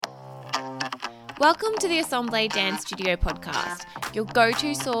Welcome to the Assemble Dance Studio podcast, your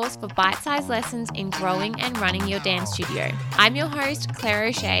go-to source for bite-sized lessons in growing and running your dance studio. I'm your host, Claire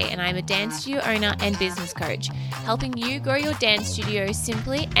O'Shea, and I'm a dance studio owner and business coach, helping you grow your dance studio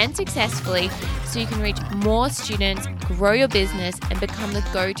simply and successfully so you can reach more students, grow your business, and become the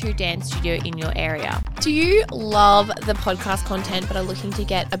go-to dance studio in your area. Do you love the podcast content but are looking to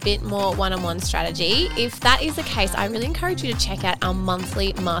get a bit more one-on-one strategy? If that is the case, I really encourage you to check out our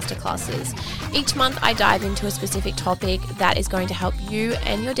monthly masterclasses. Each month, I dive into a specific topic that is going to help you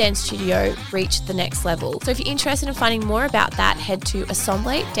and your dance studio reach the next level. So if you're interested in finding more about that, head to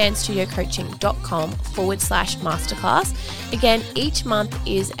assembledancestudiocoaching.com/masterclass. Again, each month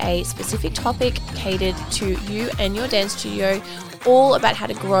is a specific topic catered to you and your dance studio, all about how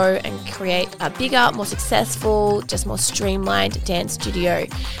to grow and create a bigger, more successful, just more streamlined dance studio.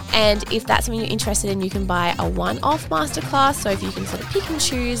 And if that's something you're interested in, you can buy a one-off masterclass. So if you can sort of pick and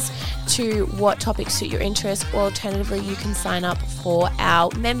choose to what topics suit your interest, or alternatively, you can sign up for our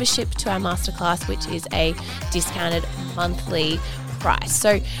membership to our masterclass, which is a discounted monthly price.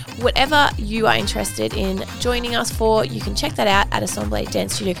 So whatever you are interested in joining us for, you can check that out at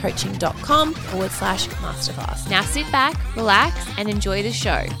assembledancestudiocoaching.com/masterclass. Now sit back, relax, and enjoy the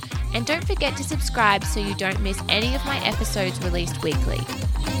show. And don't forget to subscribe so you don't miss any of my episodes released weekly.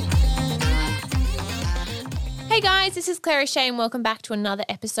 Hey guys, this is Claire O'Shea and welcome back to another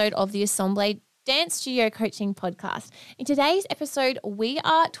episode of the Assemble Dance Studio Coaching Podcast. In today's episode, we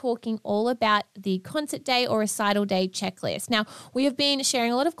are talking all about the concert day or recital day checklist. Now, we have been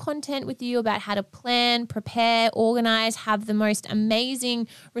sharing a lot of content with you about how to plan, prepare, organize, have the most amazing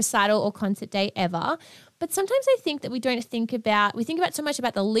recital or concert day ever. But sometimes I think that we think about so much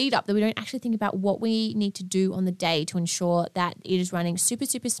about the lead up that we don't actually think about what we need to do on the day to ensure that it is running super,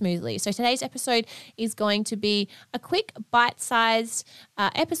 super smoothly. So today's episode is going to be a quick bite-sized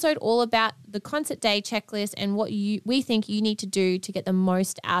episode all about the concert day checklist and what we think you need to do to get the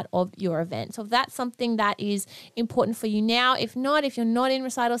most out of your event. So if that's something that is important for you now, if not, if you're not in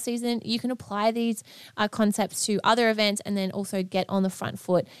recital season, you can apply these concepts to other events and then also get on the front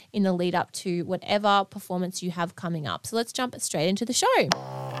foot in the lead up to whatever performance you have coming up. So let's jump straight into the show.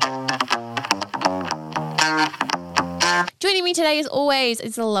 Joining me today as always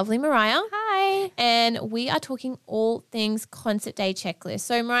is the lovely Mariah. Hi. And we are talking all things concert day checklist.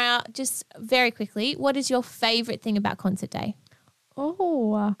 So Mariah, just very quickly, what is your favorite thing about concert day?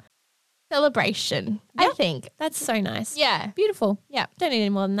 Oh, celebration, I think. That's so nice. Yeah. Beautiful. Yeah. Don't need any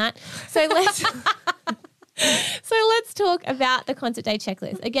more than that. So let's talk about the concert day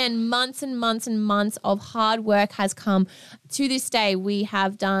checklist. Again, months and months and months of hard work has come to this day. We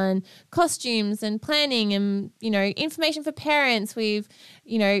have done costumes and planning and, information for parents. We've,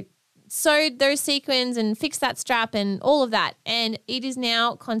 sewed those sequins and fixed that strap and all of that. And it is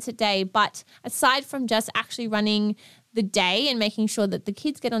now concert day. But aside from just actually running the day and making sure that the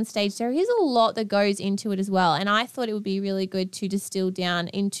kids get on stage, there is a lot that goes into it as well. And I thought it would be really good to distill down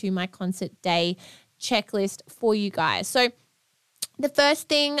into my concert day checklist for you guys. So the first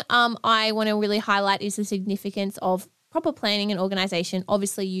thing I want to really highlight is the significance of proper planning and organization.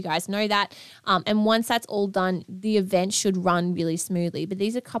 Obviously, you guys know that. And once that's all done, the event should run really smoothly. But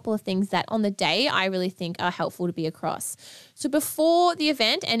these are a couple of things that on the day I really think are helpful to be across. So before the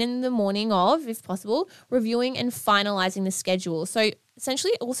event and in the morning of, if possible, reviewing and finalizing the schedule. So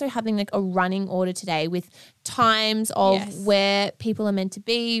essentially also having like a running order today with times of where people are meant to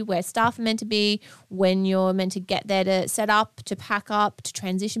be, where staff are meant to be, when you're meant to get there to set up, to pack up, to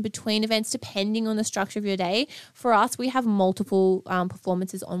transition between events, depending on the structure of your day. For us, we have multiple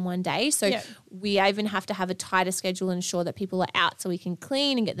performances on one day. So we even have to have a tighter schedule and ensure that people are out so we can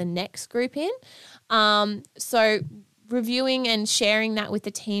clean and get the next group in. So reviewing and sharing that with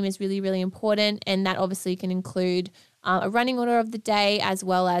the team is really, really important. And that obviously can include a running order of the day, as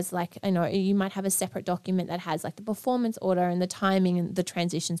well as you might have a separate document that has like the performance order and the timing and the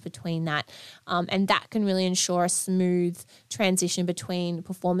transitions between that. And that can really ensure a smooth transition between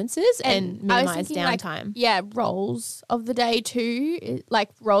performances and minimize downtime. Roles of the day too, like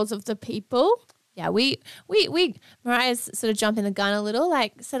roles of the people. Yeah, we Mariah's sort of jumping the gun a little,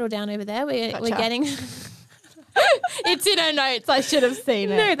 like settle down over there. We're getting It's in her notes. I should have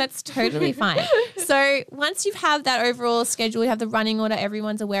seen it. No, that's totally fine. So once you have that overall schedule, you have the running order,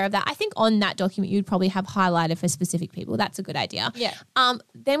 everyone's aware of that. I think on that document, you'd probably have highlighted for specific people. That's a good idea. Yeah.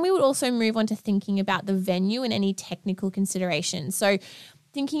 Then we would also move on to thinking about the venue and any technical considerations. So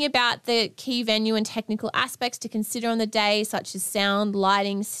Thinking about the key venue and technical aspects to consider on the day, such as sound,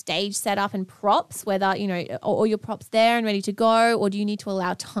 lighting, stage setup, and props, whether, you know, are all your props there and ready to go, or do you need to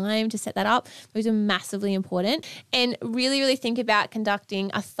allow time to set that up? Those are massively important. And really, really think about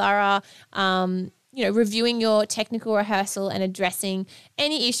conducting a thorough, reviewing your technical rehearsal and addressing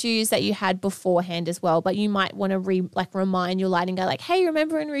any issues that you had beforehand as well. But you might want to remind your lighting guy, like, hey,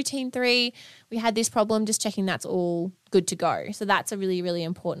 remember in routine 3, we had this problem, just checking that's all good to go. So that's a really, really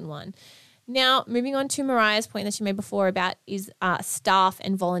important one. Now, moving on to Mariah's point that she made before about is staff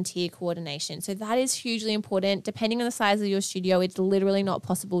and volunteer coordination. So that is hugely important. Depending on the size of your studio, it's literally not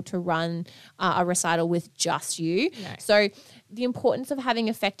possible to run a recital with just you. No. So the importance of having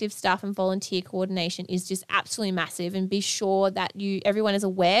effective staff and volunteer coordination is just absolutely massive, and be sure that everyone is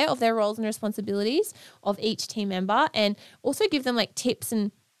aware of their roles and responsibilities of each team member, and also give them like tips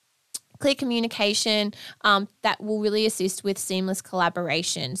and clear communication that will really assist with seamless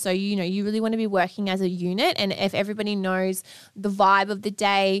collaboration. So, you really want to be working as a unit, and if everybody knows the vibe of the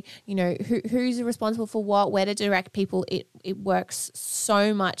day, who's responsible for what, where to direct people, it works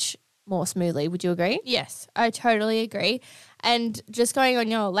so much more smoothly. Would you agree? Yes, I totally agree. And just going on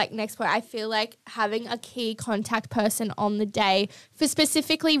your next point, I feel like having a key contact person on the day for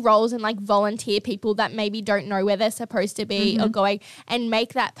specifically roles and volunteer people that maybe don't know where they're supposed to be or going, and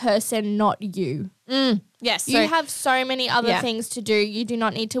make that person not you. Yes. You have so many other things to do. You do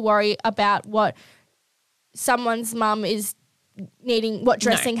not need to worry about what someone's mum is needing, what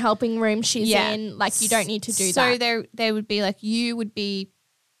dressing helping room she's in. You don't need to do that. So there would be you would be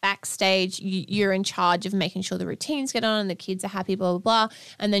backstage, you're in charge of making sure the routines get on and the kids are happy, blah, blah, blah.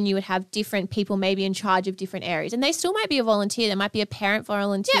 And then you would have different people maybe in charge of different areas. And they still might be a volunteer. There might be a parent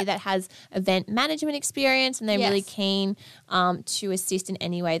volunteer that has event management experience, and they're really keen to assist in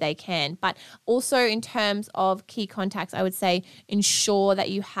any way they can. But also in terms of key contacts, I would say ensure that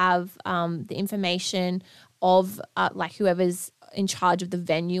you have the information of whoever's in charge of the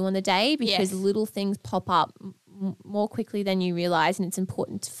venue on the day, because little things pop up more quickly than you realize, and it's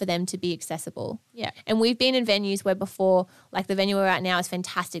important for them to be accessible. Yeah. And we've been in venues where before, the venue we're at now is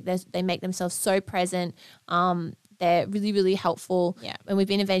fantastic. They make themselves so present. They're really, really helpful. Yeah. And we've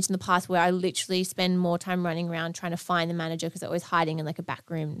been in venues in the past where I literally spend more time running around trying to find the manager, because they're always hiding in a back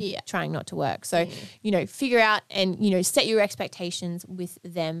room trying not to work. So, figure out and, set your expectations with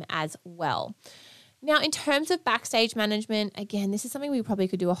them as well. Now, in terms of backstage management, again, this is something we probably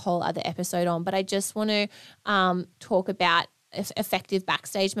could do a whole other episode on, but I just want to talk about effective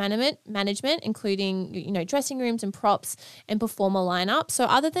backstage management, including, dressing rooms and props and performer lineup. So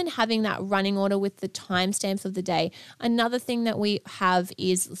other than having that running order with the timestamps of the day, another thing that we have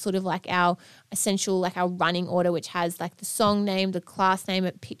is sort of our essential, our running order, which has the song name, the class name,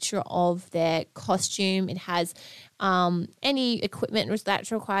 a picture of their costume. It has any equipment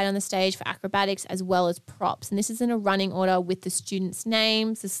that's required on the stage for acrobatics, as well as props. And this is in a running order with the students'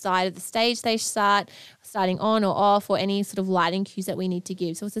 names, the side of the stage they starting on or off, or any sort of lighting cues that we need to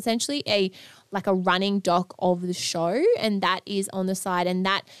give. So it's essentially a running doc of the show, and that is on the side, and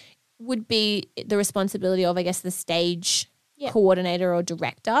that would be the responsibility of, I guess, the stage coordinator or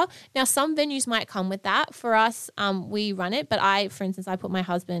director. Now, some venues might come with that. For us, we run it, but for instance, I put my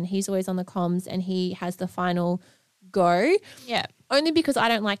husband, he's always on the comms, and he has the final go. Yeah. Only because I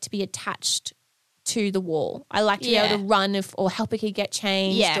don't like to be attached to the wall. I like to be able to run or help a kid get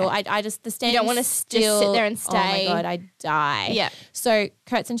changed. Yeah. Or I just, the stand. You don't want to just sit there and stay. Oh my God, I die. Yeah. So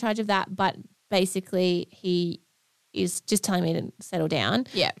Kurt's in charge of that, but basically he is just telling me to settle down.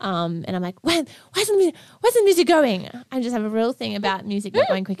 Yeah. And I'm like, where's the music going? I just have a real thing about music not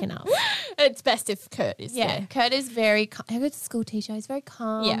going quick enough. It's best if Kurt is there. Kurt is very calm. I go to school teacher. He's very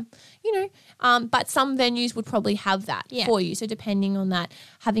calm. Yeah. But some venues would probably have that for you. So depending on that,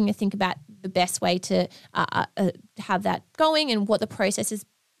 having to think about the best way to have that going and what the processes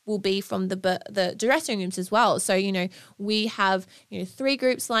will be from the dressing rooms as well. So, we have, 3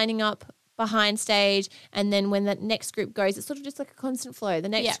 groups lining up behind stage, and then when the next group goes, it's sort of just like a constant flow. The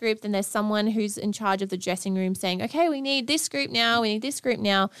next group, then there's someone who's in charge of the dressing room saying, okay, we need this group now,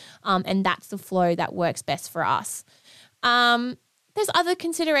 and that's the flow that works best for us. There's other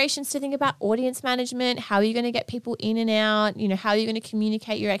considerations to think about: audience management, how are you going to get people in and out, how are you going to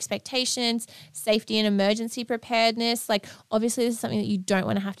communicate your expectations, safety and emergency preparedness. Obviously this is something that you don't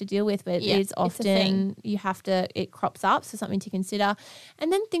want to have to deal with, but it is often it crops up, so something to consider.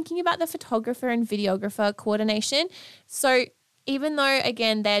 And then thinking about the photographer and videographer coordination. So even though,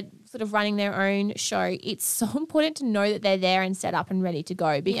 again, they're sort of running their own show, it's so important to know that they're there and set up and ready to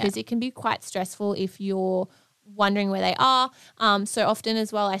go, because it can be quite stressful if you're wondering where they are. So often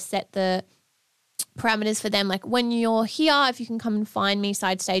as well, I set the parameters for them. Like when you're here, if you can come and find me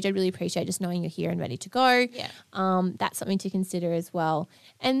side stage, I'd really appreciate just knowing you're here and ready to go. Yeah. That's something to consider as well.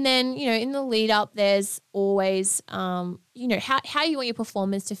 And then, in the lead up, there's always, how you want your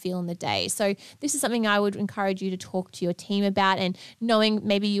performers to feel in the day. So this is something I would encourage you to talk to your team about, and knowing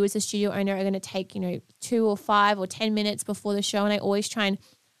maybe you as a studio owner are going to take, 2 or 5 or 10 minutes before the show. And I always try and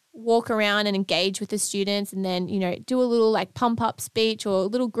walk around and engage with the students, and then, do a little like pump up speech or a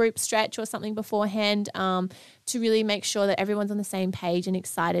little group stretch or something beforehand to really make sure that everyone's on the same page and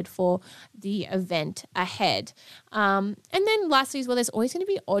excited for the event ahead. And then lastly as well, there's always going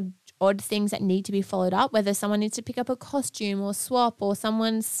to be odd things that need to be followed up, whether someone needs to pick up a costume or swap, or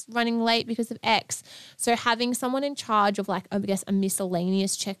someone's running late because of X. So having someone in charge of like, I guess, a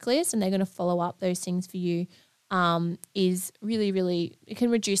miscellaneous checklist, and they're going to follow up those things for you, is really, really, it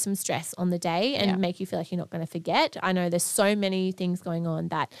can reduce some stress on the day and make you feel like you're not going to forget. I know there's so many things going on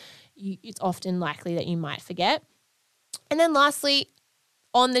that it's often likely that you might forget. And then lastly,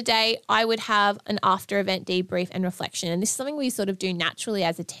 on the day, I would have an after event debrief and reflection. And this is something we sort of do naturally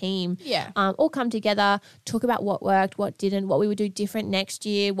as a team. Yeah. All come together, talk about what worked, what didn't, what we would do different next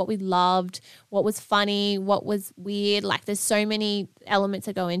year, what we loved, what was funny, what was weird. Like there's so many elements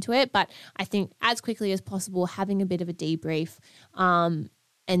that go into it. But I think as quickly as possible, having a bit of a debrief. And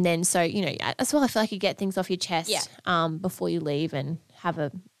then so, as well, I feel like you get things off your chest before you leave and have a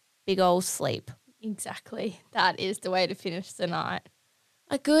big old sleep. Exactly. That is the way to finish the night.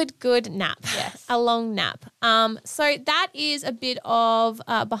 A good nap. Yes. A long nap. So that is a bit of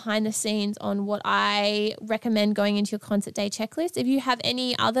behind the scenes on what I recommend going into your concert day checklist. If you have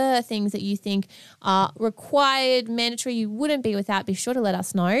any other things that you think are required, mandatory, you wouldn't be without, be sure to let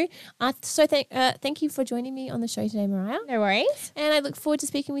us know. So thank you for joining me on the show today, Mariah. No worries. And I look forward to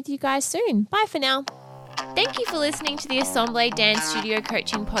speaking with you guys soon. Bye for now. Thank you for listening to the Assemble Dance Studio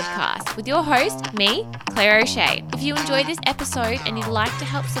Coaching Podcast with your host, me, Claire O'Shea. If you enjoyed this episode and you'd like to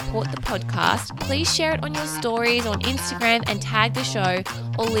help support the podcast, please share it on your stories on Instagram and tag the show,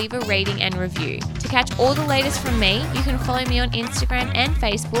 or leave a rating and review. To catch all the latest from me, you can follow me on Instagram and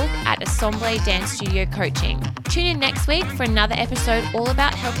Facebook at Assemble Dance Studio Coaching. Tune in next week for another episode all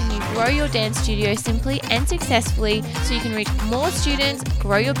about helping you grow your dance studio simply and successfully, so you can reach more students,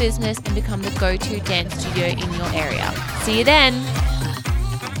 grow your business, and become the go-to dance studio in your area. See you then.